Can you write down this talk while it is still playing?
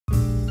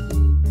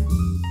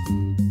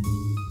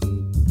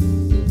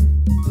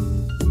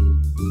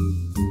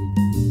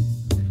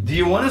Do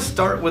you want to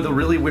start with a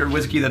really weird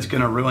whiskey that's going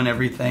to ruin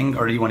everything,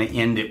 or do you want to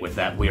end it with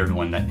that weird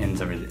one that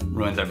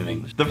ruins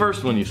everything? The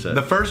first one you said.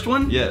 The first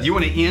one? Yes. You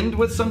want to end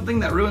with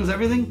something that ruins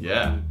everything?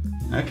 Yeah.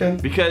 Okay.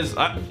 Because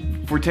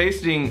if we're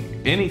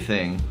tasting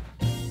anything,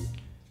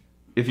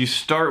 if you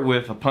start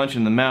with a punch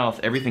in the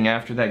mouth, everything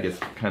after that gets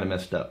kind of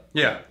messed up.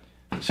 Yeah.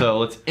 So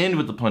let's end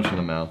with the punch in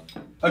the mouth.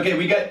 Okay,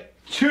 we got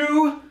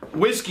 2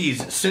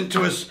 whiskeys sent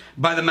to us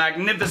by the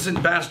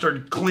magnificent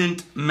bastard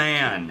Clint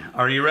Mann.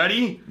 Are you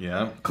ready?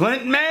 Yeah.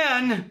 Clint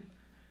Mann!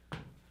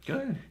 Go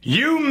ahead.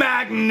 You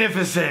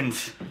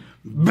magnificent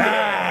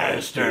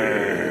bastard!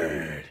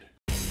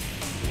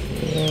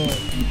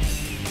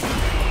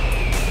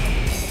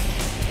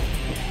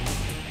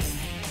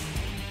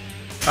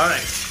 Alright,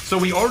 so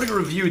we already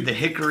reviewed the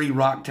Hickory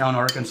Rocktown,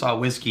 Arkansas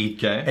whiskey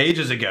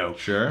ages ago.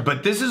 Sure.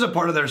 But this is a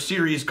part of their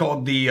series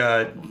called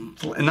the,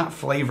 not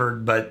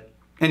flavored, but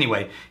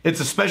anyway, it's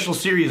a special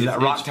series that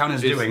Rocktown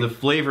is doing. It's the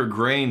Flavor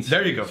Grain series.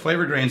 There you go,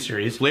 Flavor Grain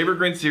series. Flavor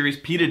Grain series,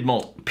 Peated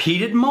Malt.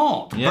 Peated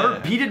Malt. Yeah.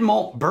 Peated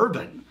Malt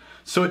Bourbon.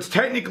 So it's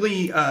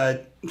technically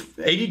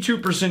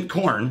 82%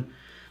 corn,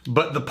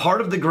 but the part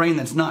of the grain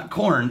that's not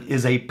corn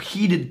is a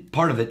peated,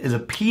 part of it is a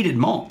peated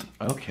malt.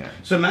 Okay.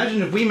 So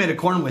imagine if we made a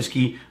corn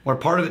whiskey where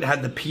part of it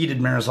had the peated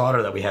maris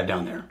otter that we had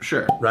down there.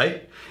 Sure.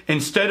 Right?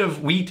 Instead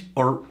of wheat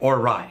or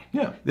rye.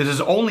 Yeah. This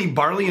is only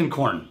barley and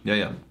corn. Yeah,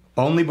 yeah.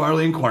 Only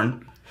barley and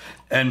corn.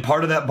 And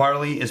part of that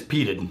barley is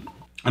peated.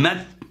 And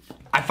that,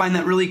 I find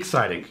that really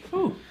exciting.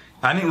 Ooh.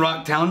 I think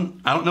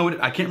Rocktown, I don't know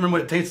I can't remember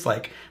what it tastes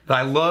like, but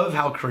I love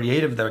how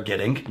creative they're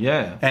getting.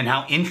 Yeah. And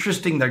how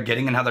interesting they're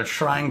getting and how they're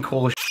trying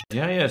cool shit.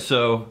 Yeah, yeah,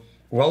 so...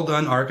 Well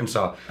done,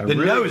 Arkansas. The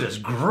nose is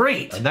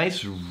great. A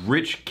nice,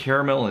 rich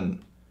caramel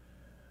and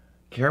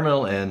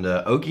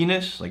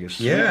oakiness, like a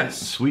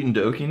sweetened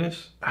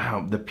oakiness.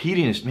 Wow, the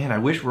peatiness, man, I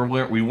wish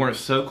we weren't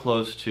so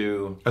close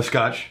to... A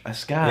scotch. A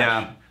scotch.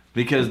 Yeah.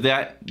 Because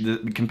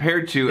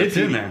compared to it's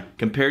in there.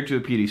 Compared to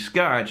a peaty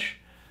scotch,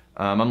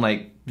 I'm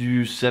like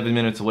 7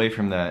 minutes away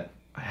from that.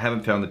 I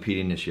haven't found the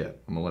peatiness yet.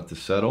 I'm gonna let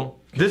this settle.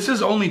 This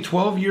is only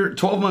 12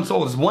 months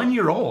old. It's 1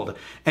 year old,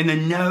 and the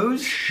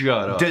nose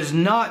does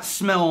not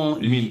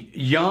smell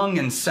young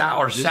and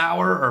sour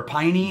or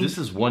piney. This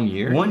is 1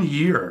 year. 1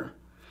 year.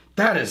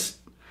 That is,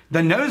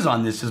 the nose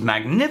on this is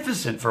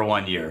magnificent for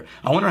 1 year.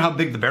 I wonder how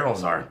big the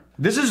barrels are.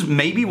 This is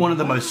maybe one of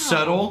the most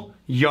subtle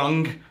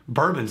young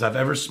bourbons I've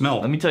ever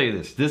smelled. Let me tell you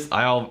this.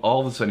 I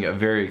all of a sudden got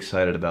very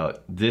excited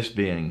about this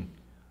being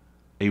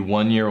a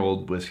 1 year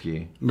old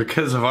whiskey.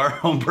 Because of our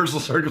own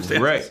personal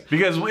circumstances. Right.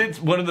 Because it's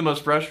one of the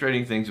most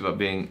frustrating things about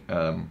being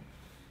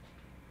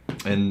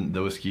in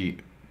the whiskey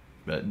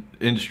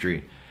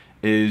industry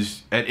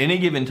is at any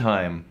given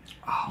time,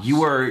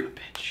 you are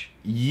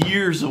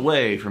years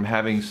away from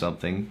having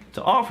something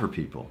to offer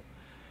people.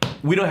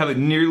 We don't have it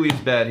nearly as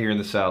bad here in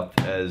the South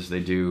as they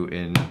do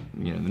in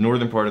the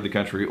northern part of the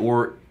country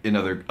or in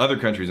other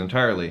countries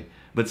entirely.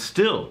 But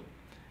still,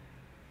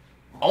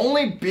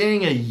 only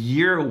being a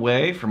year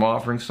away from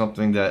offering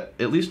something that,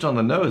 at least on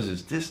the nose,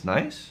 is this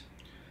nice.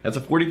 That's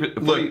a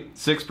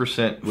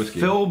 46% whiskey.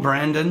 Phil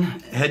Brandon,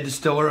 head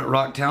distiller at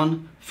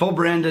Rocktown. Phil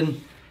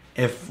Brandon,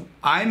 if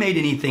I made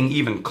anything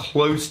even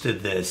close to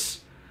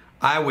this,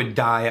 I would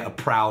die a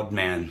proud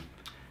man.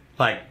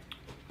 Like,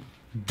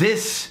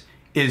 this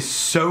is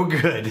so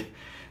good.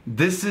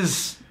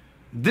 This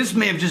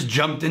may have just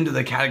jumped into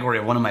the category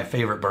of one of my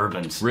favorite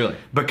bourbons. Really?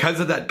 Because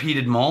of that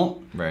peated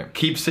malt. Right.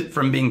 Keeps it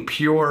from being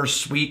pure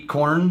sweet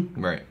corn.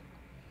 Right.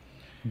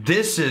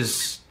 This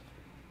is,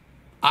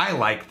 I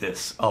like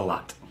this a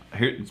lot.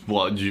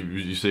 Well, did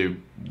you say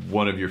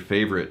one of your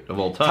favorite of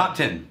all time? Top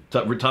 10.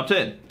 Top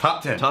 10.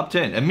 Top 10. Top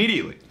 10.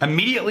 Immediately.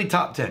 Immediately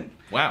top 10.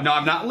 Wow. No,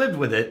 I've not lived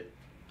with it,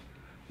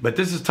 but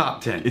this is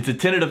top 10. It's a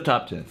tentative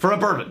top 10. For a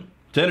bourbon.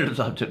 Tentative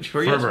top 10.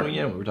 For a bourbon. Well,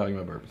 yeah, we're talking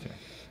about bourbons here.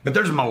 But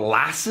there's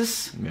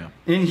molasses Yeah.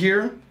 in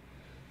here.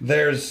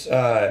 There's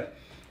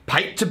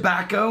pipe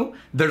tobacco.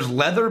 There's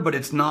leather, but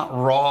it's not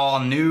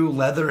raw, new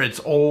leather. It's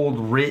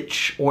old,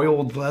 rich,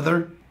 oiled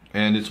leather.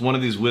 And it's one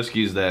of these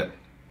whiskeys that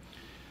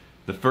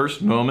the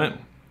first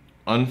moment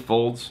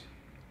unfolds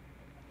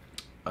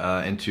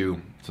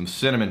into some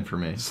cinnamon for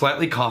me.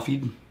 Slightly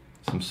coffeed.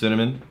 Some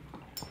cinnamon.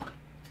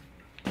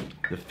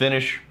 The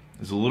finish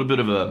is a little bit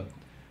of a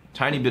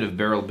tiny bit of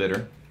barrel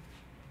bitter.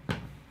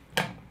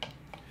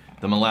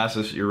 The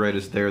molasses, you're right,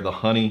 is there. The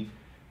honey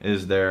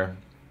is there.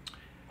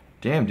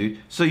 Damn, dude.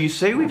 So you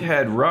say we've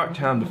had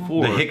Rocktown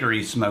before. The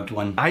hickory smoked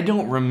one. I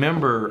don't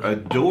remember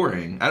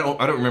adoring. I don't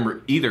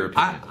remember either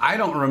opinion. I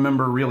don't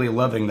remember really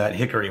loving that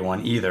hickory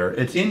one either.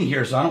 It's in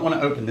here, so I don't want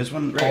to open this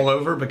one all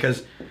over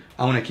because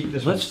I want to keep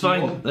this one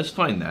sealed. Let's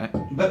find that.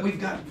 But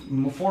we've got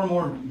 4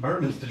 more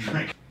bourbons to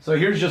drink. So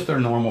here's just their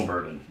normal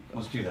bourbon.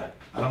 Let's do that.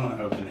 I don't want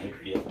to open the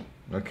hickory yet.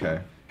 Okay.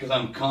 Because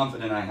I'm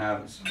confident I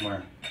have it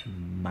somewhere.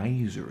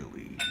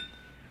 Miserly.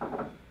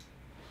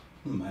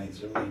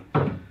 Miserly.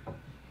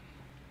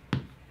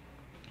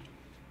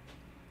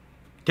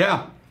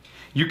 Yeah.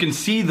 You can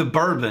see the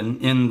bourbon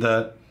in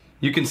the...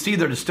 You can see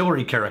their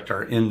distillery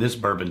character in this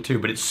bourbon too,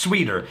 but it's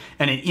sweeter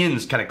and it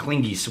ends kind of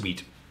clingy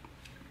sweet.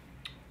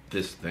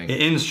 this thing.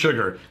 in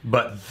sugar,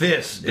 but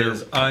this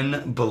is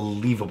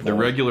unbelievable. The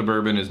regular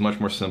bourbon is much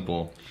more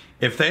simple.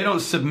 If they don't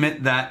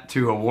submit that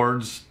to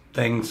awards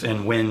things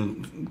and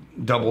win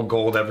double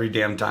gold every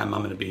damn time,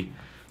 I'm going to be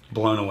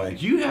blown away.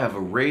 You have a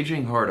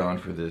raging hard-on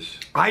for this.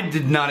 I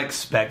did not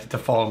expect to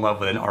fall in love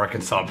with an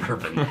Arkansas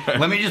bourbon.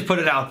 Let me just put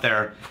it out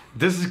there.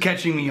 This is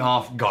catching me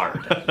off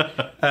guard.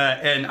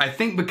 And I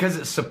think because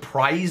it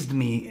surprised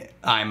me,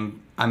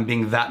 I'm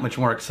being that much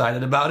more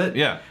excited about it.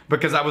 Yeah.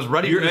 Because I was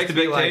ready Your for this to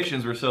be like...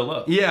 expectations were so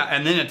low. Yeah,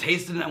 and then I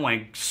tasted it and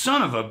went,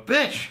 son of a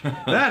bitch.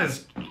 That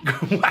is...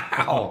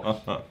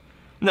 Wow.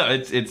 No,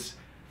 it's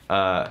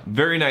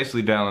very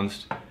nicely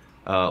balanced.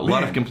 A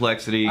lot of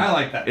complexity. I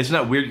like that. It's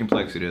not weird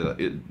complexity,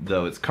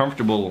 though. It's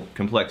comfortable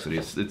complexity.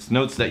 It's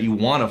notes that you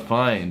want to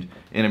find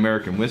in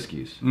American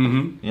whiskeys.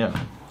 Mm-hmm. Yeah.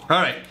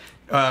 All right.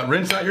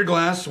 Rinse out your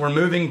glass. We're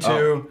moving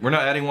to... We're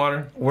not adding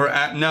water?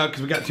 No,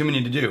 because we got too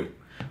many to do.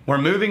 We're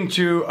moving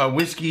to a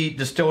whiskey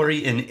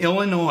distillery in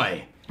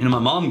Illinois. You know, my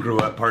mom grew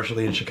up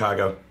partially in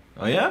Chicago.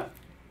 Oh, yeah?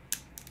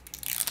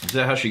 Is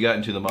that how she got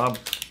into the mob?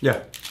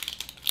 Yeah.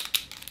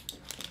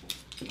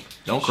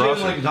 Don't She cross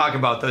doesn't like to her. talk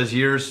about those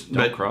years.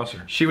 Don't cross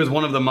her. She was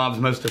one of the mob's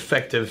most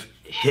effective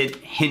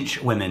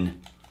hench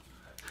women.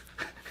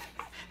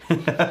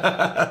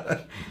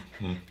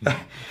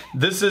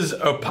 This is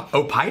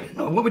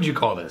Oppidan? What would you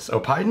call this?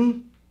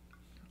 Oppidan?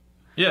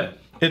 Yeah.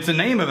 It's a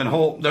name of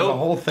there's a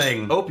whole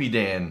thing.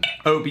 Oppidan.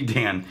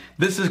 Oppidan.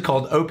 This is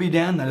called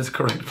Oppidan. That is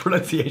correct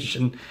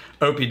pronunciation.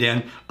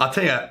 Oppidan. I'll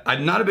tell you,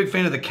 I'm not a big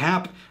fan of the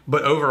cap,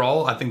 but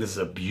overall, I think this is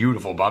a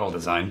beautiful bottle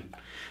design.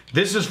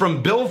 This is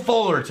from Bill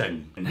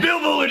Fullerton. Bill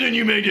Fullerton,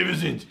 you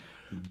magnificent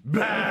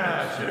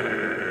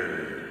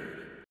bastard.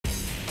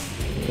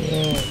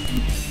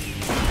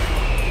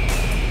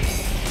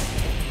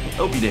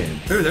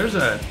 Oppidan. Ooh,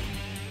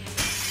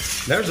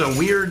 there's a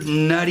weird,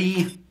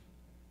 nutty,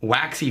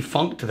 waxy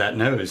funk to that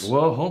nose.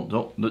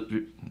 Well,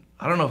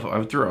 I don't know if I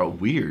would throw out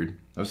weird.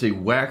 I would say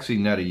waxy,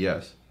 nutty,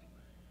 yes.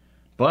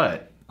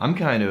 But I'm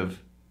kind of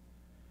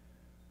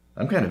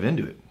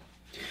into it.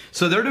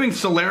 So they're doing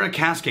Solera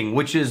casking,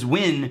 which is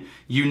when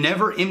you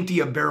never empty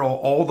a barrel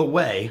all the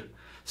way.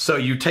 So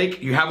you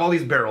have all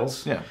these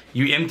barrels. Yeah.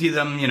 You empty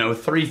them,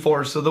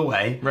 3/4 of the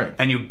way. Right.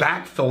 And you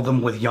backfill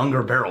them with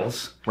younger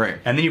barrels. Right.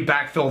 And then you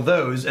backfill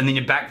those, and then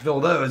you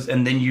backfill those,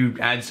 and then you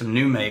add some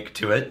new make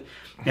to it.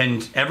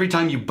 And every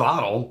time you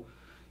bottle,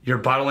 you're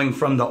bottling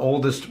from the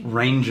oldest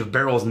range of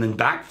barrels and then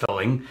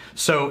backfilling.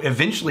 So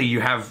eventually you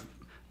have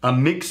a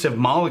mix of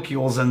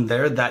molecules in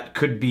there that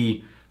could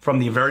be from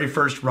the very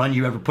first run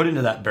you ever put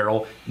into that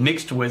barrel,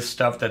 mixed with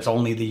stuff that's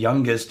only the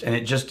youngest, and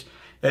it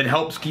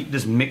helps keep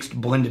this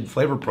mixed blended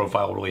flavor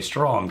profile really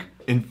strong.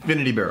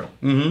 Infinity barrel.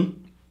 Mm-hmm.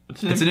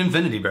 It's an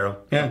infinity barrel.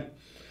 Yeah.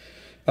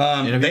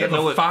 And they have a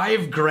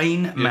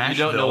 5-grain mash If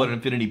you don't know bill. what an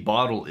infinity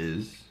bottle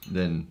is,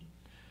 then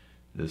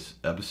this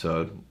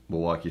episode will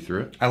walk you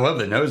through it. I love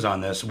the nose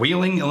on this.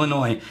 Wheeling,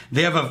 Illinois.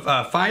 They have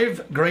a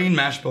 5-grain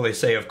mash bill, they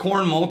say, of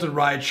corn malted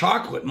rye,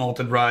 chocolate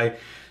malted rye,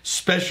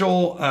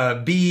 special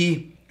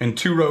B, and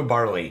 2-row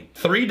barley.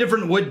 3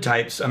 different wood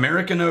types,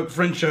 American oak,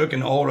 French oak,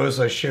 and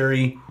Oloroso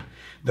sherry.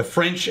 The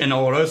French and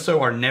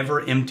Oloroso are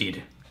never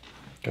emptied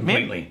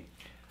completely.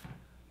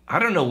 I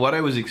don't know what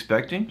I was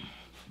expecting,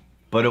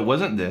 but it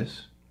wasn't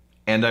this,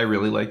 and I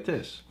really like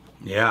this.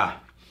 Yeah.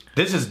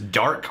 This is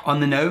dark on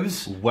the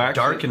nose. Waxy.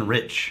 Dark and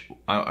rich.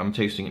 I'm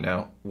tasting it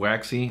now.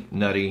 Waxy,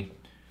 nutty,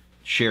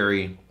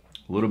 sherry,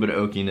 a little bit of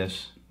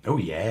oakiness. Oh,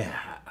 yeah.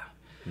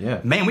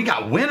 Yeah. Man, we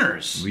got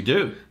winners. We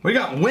do. We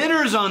got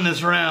winners on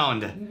this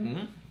round.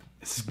 Mm-hmm.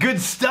 This is good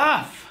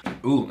stuff.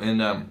 Ooh,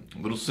 and a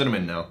little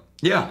cinnamon now.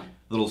 Yeah.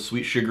 Little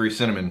sweet sugary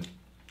cinnamon.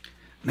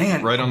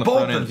 Man, Right on the both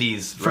front end. of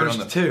these Right first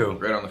on the, two,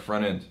 Right on the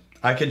front end.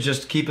 I could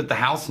just keep at the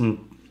house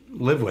and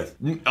live with.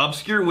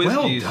 Obscure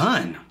Well whiskeys.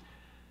 done.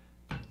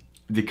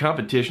 The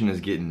competition is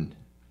getting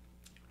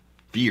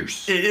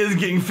fierce. It is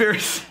getting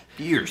fierce.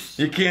 Fierce.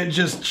 You can't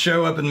just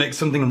show up and make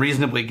something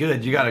reasonably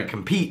good. You got to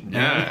compete.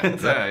 Yeah,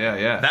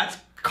 yeah. That's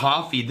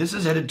coffee. This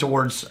is headed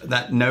towards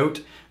that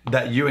note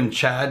that you and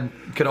Chad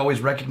could always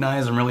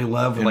recognize and really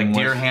love, with like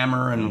Deer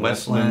Hammer and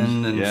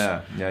Westland and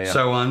yeah.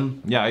 so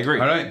on. Yeah, I agree.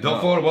 All right, Bill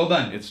Fuller, well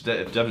done. It's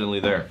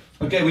definitely there.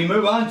 Okay, we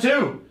move on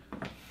to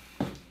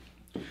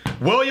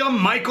William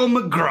Michael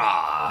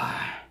McGraw.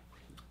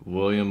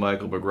 William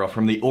Michael McGraw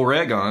from the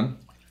Oregon.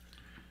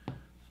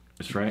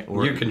 That's right.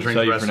 You can drink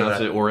how the you rest of pronounce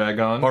that. it.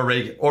 Oregon.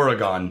 Oregon.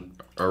 Oregon.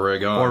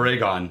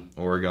 Oregon.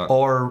 Oregon.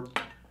 Or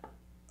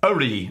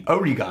Oregon.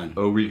 Oregon.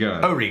 We got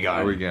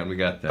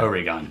that.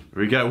 Oregon.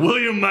 We got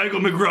William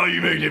Michael McGraw,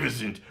 you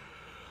magnificent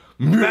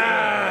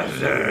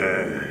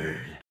bastard.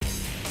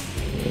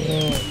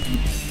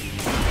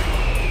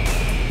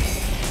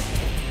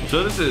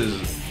 So this is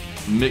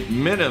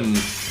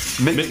McMenamins.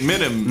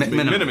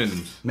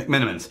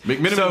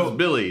 So,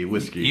 Billy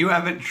whiskey. you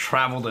haven't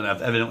traveled enough,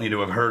 evidently,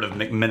 to have heard of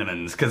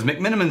McMenamins, because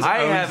McMenamins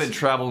I owns... haven't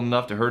traveled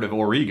enough to heard of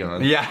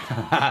Oregon. Yeah.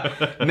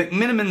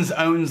 McMenamins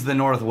owns the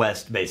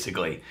Northwest,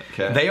 basically.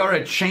 Okay. They are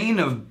a chain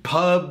of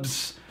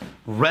pubs,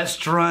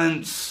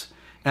 restaurants,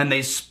 and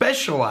they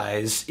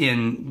specialize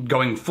in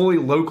going fully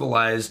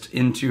localized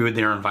into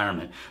their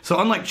environment. So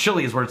unlike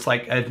Chili's, where it's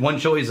like one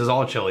Chili's is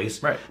all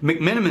Chili's, right.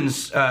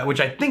 McMenamins, which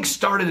I think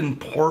started in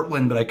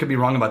Portland, but I could be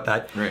wrong about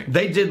that. Right.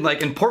 They did,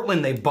 like, in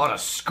Portland, they bought a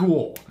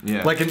school,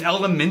 like an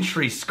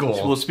elementary school.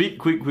 Well,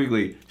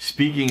 quickly.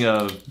 Speaking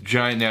of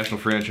giant national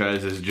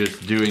franchises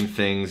just doing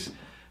things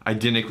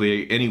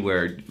identically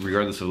anywhere,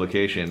 regardless of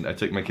location, I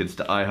took my kids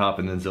to IHOP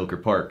and then Zilker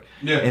Park.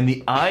 Yeah. And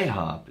the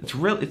IHOP,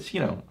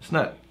 it's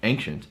not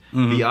ancient.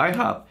 The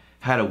IHOP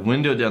had a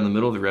window down the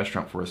middle of the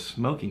restaurant for a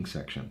smoking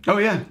section. Oh,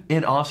 yeah.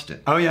 In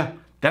Austin. Oh, yeah.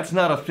 That's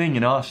not a thing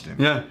in Austin.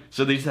 Yeah.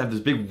 So they just have this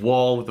big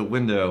wall with a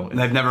window. And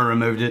they've never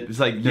removed it.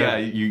 It's like,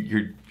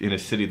 you're in a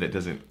city that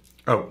doesn't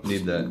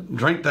need that.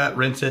 Drink that,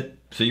 rinse it.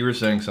 So you were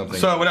saying something.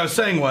 So what I was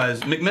saying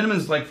was,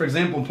 McMenamins, like, for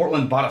example, in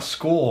Portland, bought a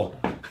school.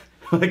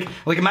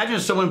 like imagine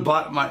if someone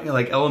bought my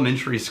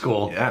elementary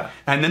school,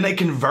 and then they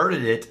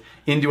converted it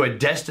into a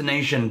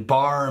destination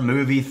bar,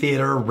 movie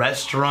theater,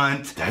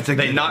 restaurant.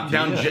 They knocked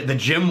down the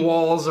gym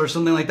walls or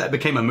something like that,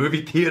 became a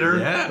movie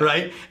theater,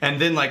 right? And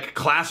then like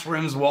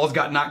classrooms, walls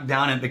got knocked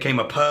down and it became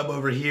a pub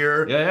over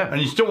here. And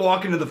you still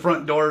walk into the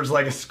front doors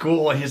like a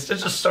school, and it's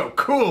just so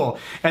cool.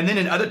 And then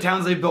in other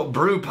towns, they built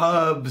brew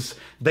pubs.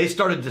 They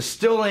started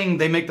distilling.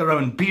 They make their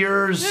own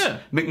beers.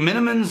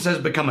 McMenamins has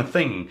become a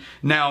thing.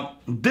 Now,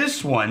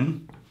 this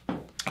one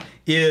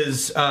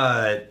is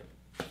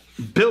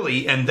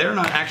Billy, and they're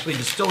not actually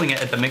distilling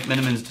it at the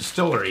McMenamins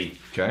distillery.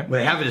 Okay.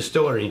 They have a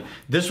distillery.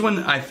 This one,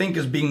 I think,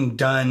 is being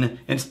done,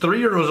 it's 3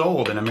 years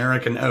old in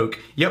American oak.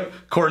 Yep,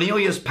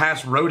 Cornelius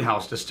Pass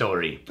Roadhouse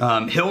Distillery,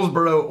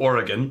 Hillsboro,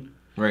 Oregon.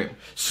 Right.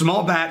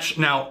 Small batch.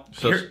 Now,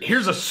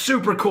 here's a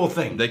super cool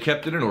thing. They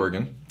kept it in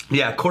Oregon.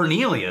 Yeah,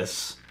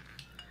 Cornelius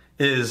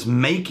is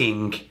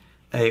making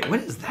a, what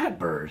is that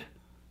bird?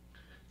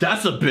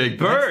 That's a big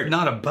bird. That's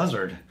not a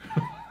buzzard.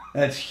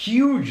 That's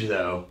huge,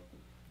 though.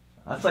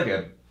 That's like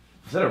a,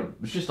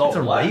 it's just all It's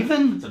a black.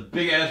 raven? It's a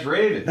big-ass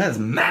raven. That's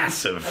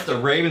massive. That's a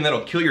raven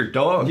that'll kill your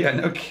dog. Yeah,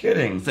 no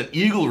kidding. It's an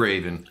eagle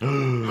raven.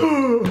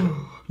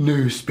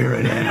 New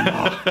spirit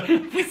animal.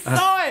 We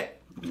saw it!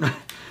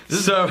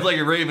 This is like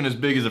a raven as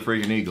big as a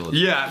freaking eagle.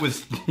 Yeah, it was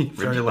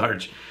very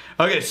large.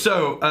 Okay,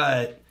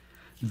 so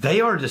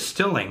they are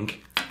distilling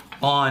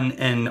on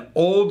an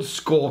old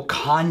school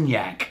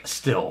cognac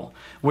still,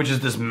 which is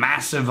this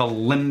massive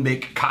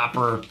alembic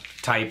copper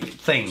type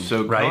thing.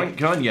 So right?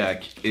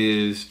 Cognac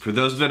is, for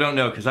those that don't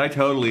know, because I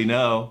totally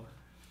know,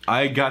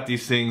 I got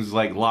these things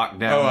like locked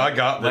down. Oh, I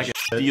got like a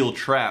steel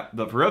trap.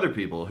 But for other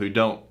people who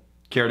don't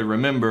care to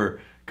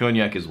remember,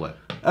 cognac is what?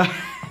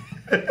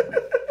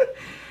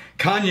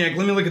 Cognac,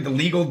 let me look at the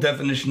legal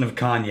definition of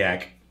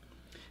cognac.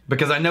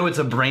 Because I know it's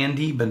a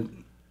brandy, but,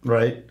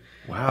 right?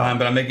 Wow.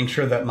 But I'm making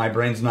sure that my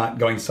brain's not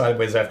going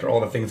sideways after all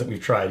the things that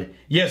we've tried.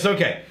 Yes,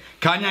 okay.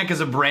 Cognac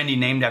is a brandy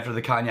named after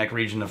the Cognac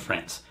region of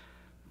France.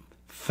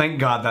 Thank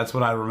God that's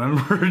what I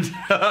remembered.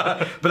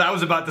 But I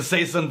was about to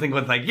say something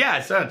with like,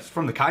 yeah, it's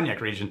from the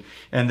Cognac region.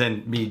 And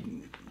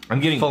then I'm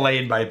getting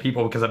filleted by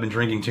people because I've been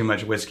drinking too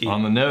much whiskey.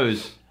 On the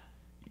nose,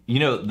 you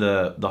know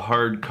the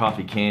hard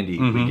coffee candy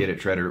we get at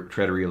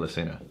Trattoria La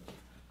Cena?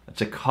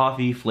 It's a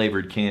coffee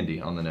flavored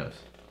candy on the nose.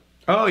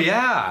 Oh,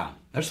 yeah.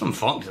 There's some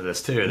funk to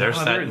this, too. There's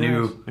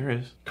There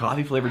is.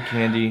 Coffee flavored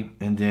candy,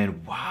 and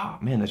then, wow,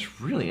 man,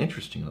 that's really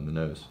interesting on the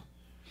nose.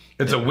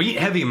 It's a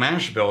wheat-heavy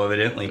mash bill,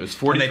 evidently. It's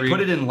 43. And they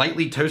put it in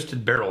lightly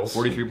toasted barrels.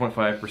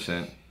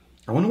 43.5%.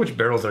 I wonder which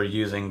barrels they're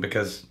using,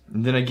 because...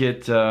 And then I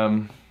get,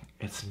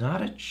 it's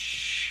not a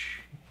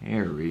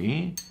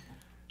cherry.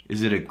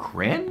 Is it a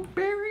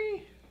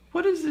cranberry?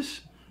 What is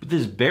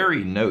this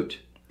berry note?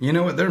 You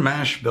know what? Their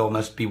mash bill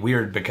must be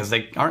weird, because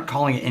they aren't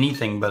calling it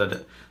anything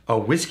but a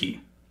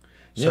whiskey.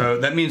 So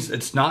that means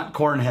it's not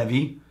corn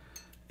heavy.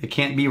 It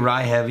can't be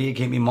rye heavy. It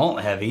can't be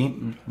malt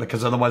heavy,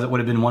 because otherwise it would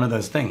have been one of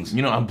those things.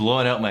 You know, I'm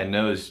blowing out my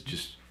nose.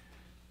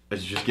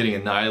 It's just getting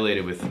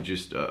annihilated with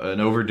just an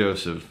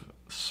overdose of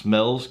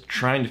smells.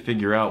 Trying to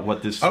figure out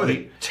what this. Oh,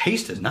 the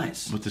taste is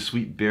nice. What the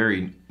sweet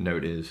berry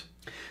note is.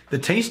 The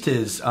taste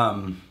is.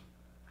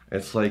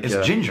 It's like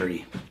it's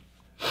gingery.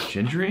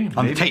 Gingery.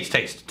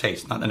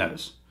 Taste, not the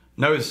nose.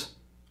 Nose.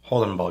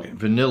 Hold on, ball game.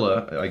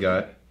 Vanilla. I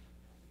got.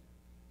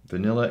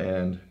 Vanilla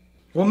and.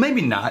 Well,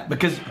 maybe not,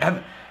 because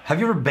have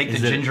you ever baked a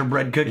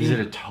gingerbread cookie? Is it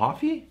a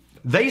toffee?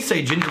 They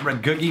say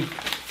gingerbread cookie.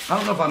 I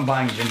don't know if I'm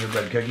buying a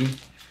gingerbread cookie.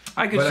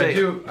 I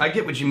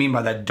get what you mean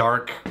by that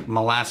dark,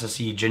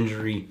 molassesy,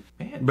 gingery.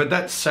 Man. But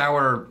that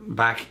sour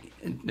back,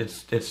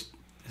 it's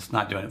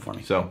not doing it for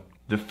me. So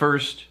the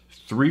first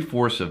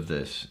 3/4 of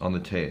this on the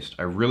taste,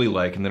 I really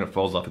like, and then it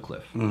falls off a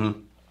cliff.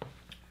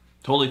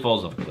 Totally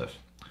falls off a cliff.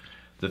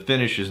 The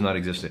finish is not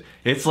existent.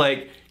 It's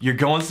like you're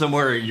going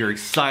somewhere, you're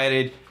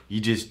excited. You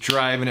just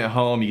driving it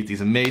home, you get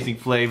these amazing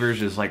flavors,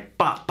 just like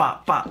bop,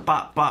 bop, bop,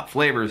 bop, bop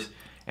flavors,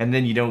 and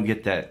then you don't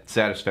get that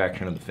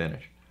satisfaction of the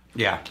finish.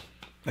 Yeah,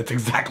 that's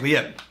exactly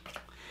it.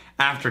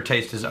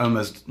 Aftertaste is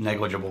almost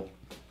negligible.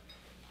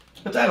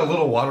 Let's add a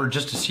little water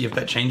just to see if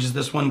that changes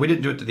this one. We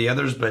didn't do it to the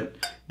others, but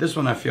this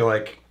one I feel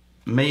like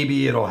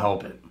maybe it'll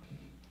help it.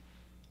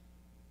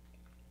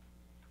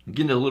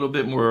 Getting a little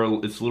bit more.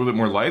 It's a little bit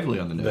more lively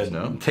on the nose. The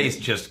No,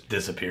 taste just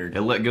disappeared.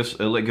 it let go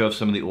of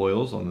some of the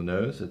oils on the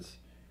nose. It's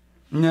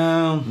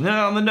No.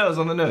 on the nose.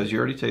 On the nose. You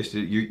already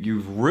tasted it.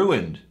 You've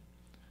ruined,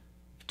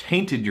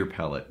 tainted your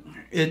palate.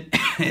 It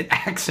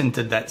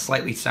accented that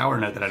slightly sour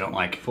note that I don't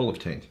like. Full of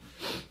taint.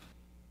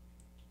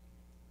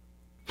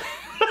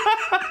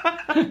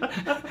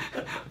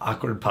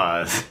 Awkward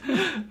pause.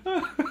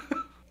 All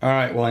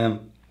right,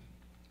 William.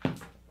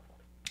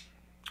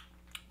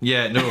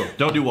 Yeah, no,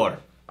 don't do water.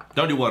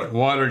 Don't do water.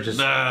 Water just...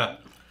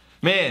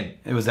 Man,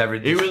 It was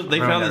everything. they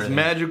found this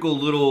magical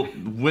little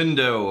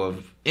window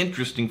of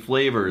interesting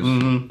flavors.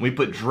 We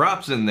put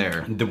drops in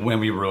there. When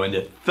we ruined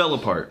it. Fell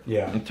apart.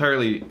 Yeah.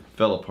 Entirely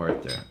fell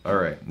apart there. All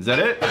right. Is that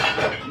it?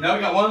 Now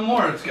we got one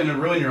more. It's going to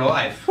ruin your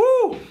life.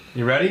 Woo!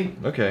 You ready?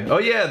 Okay. Oh,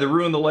 yeah, the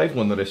Ruin the Life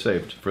one that I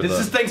saved. For This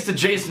is thanks to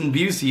Jason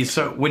Busey.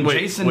 So when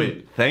Jason...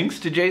 Wait, thanks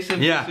to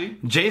Jason? Yeah.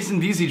 Busey?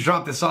 Jason Busey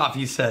dropped this off.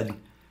 He said,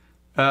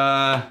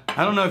 I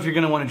don't know if you're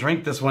going to want to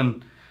drink this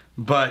one,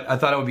 but I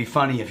thought it would be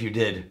funny if you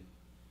did.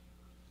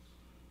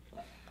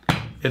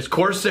 It's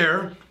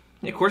Corsair,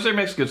 Yeah, Corsair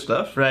makes good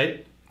stuff.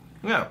 right?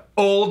 Yeah.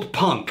 Old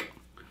Punk.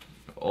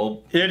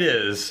 Old. It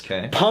is.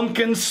 Okay.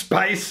 Pumpkin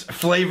spice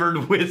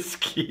flavored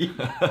whiskey.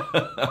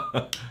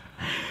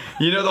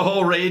 You know the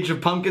whole rage of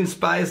pumpkin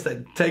spice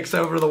that takes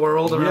over the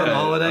world around the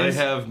holidays?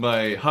 I have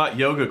my hot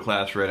yoga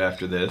class right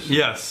after this.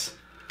 Yes.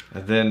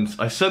 And then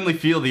I suddenly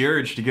feel the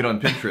urge to get on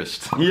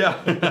Pinterest.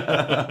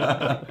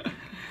 Yeah.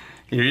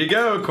 Here you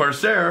go,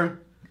 Corsair.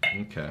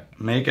 Okay.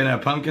 Making a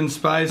pumpkin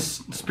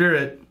spice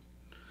spirit.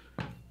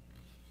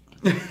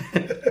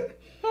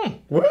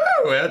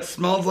 Whoa, that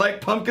smells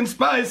like pumpkin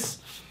spice.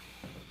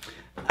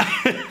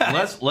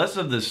 less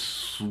of the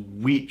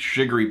sweet,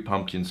 sugary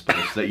pumpkin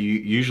spice that you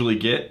usually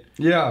get.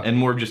 Yeah. And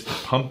more of just the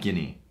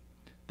pumpkin-y.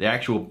 The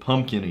actual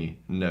pumpkin-y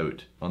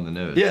note on the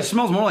nose. Yeah, it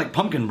smells more like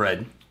pumpkin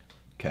bread.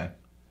 Okay.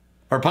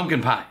 Or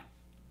pumpkin pie.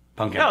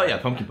 Pumpkin. Oh, yeah,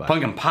 pumpkin pie.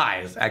 Pumpkin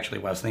pie is actually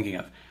what I was thinking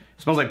of. It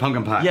smells like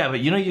pumpkin pie. Yeah,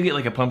 but you know you get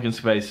like a pumpkin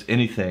spice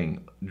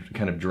anything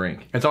kind of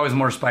drink. It's always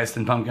more spice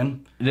than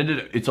pumpkin. And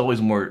then it's always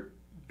more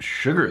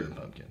sugar than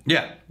pumpkin.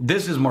 Yeah,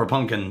 this is more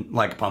pumpkin,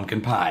 like pumpkin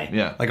pie.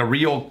 Yeah. Like a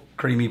real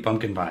creamy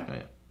pumpkin pie.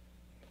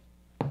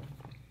 Yeah.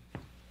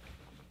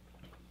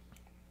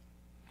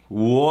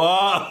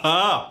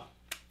 Whoa!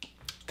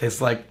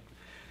 Tastes like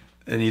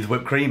it needs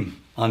whipped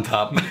cream on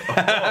top.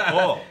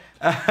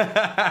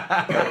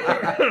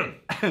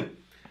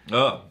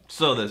 Oh,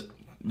 so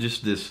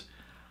this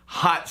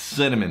hot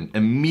cinnamon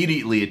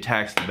immediately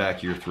attacks the back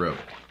of your throat.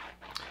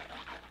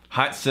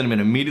 Hot cinnamon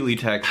immediately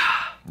attacks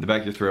the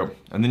back of your throat,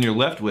 and then you're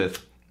left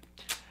with,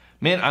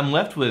 man, I'm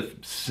left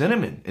with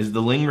cinnamon is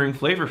the lingering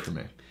flavor for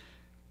me.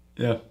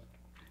 Yeah.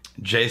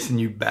 Jason,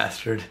 you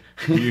bastard.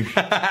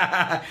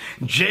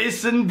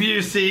 Jason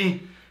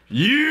Busey.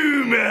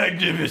 You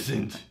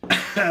magnificent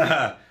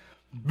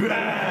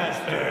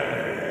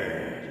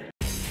Bastard.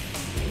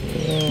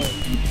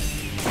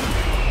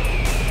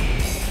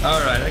 All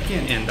right, I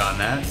can't end on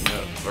that.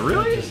 No. Oh,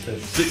 really?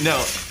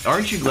 Now,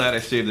 aren't you glad I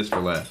saved this for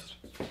last?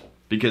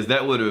 Because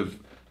that would have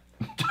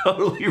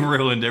totally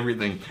ruined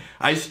everything.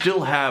 I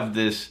still have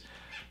this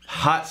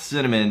hot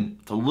cinnamon,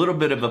 with a little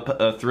bit of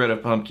a thread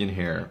of pumpkin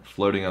hair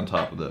floating on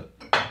top of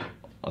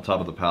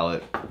the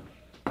palate.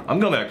 I'm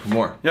going back for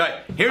more.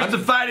 Right, here's the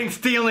fighting,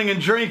 stealing,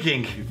 and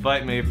drinking. You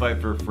fight me, fight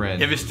for a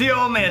friend. If you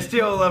steal, may you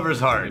steal a lover's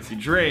heart. If you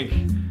drink,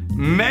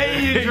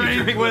 May you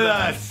drink with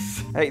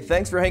us. Hey,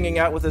 thanks for hanging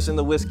out with us in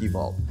the Whiskey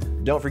Vault.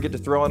 Don't forget to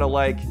throw in a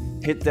like,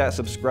 hit that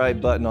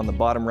subscribe button on the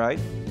bottom right,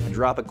 and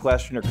drop a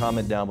question or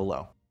comment down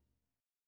below.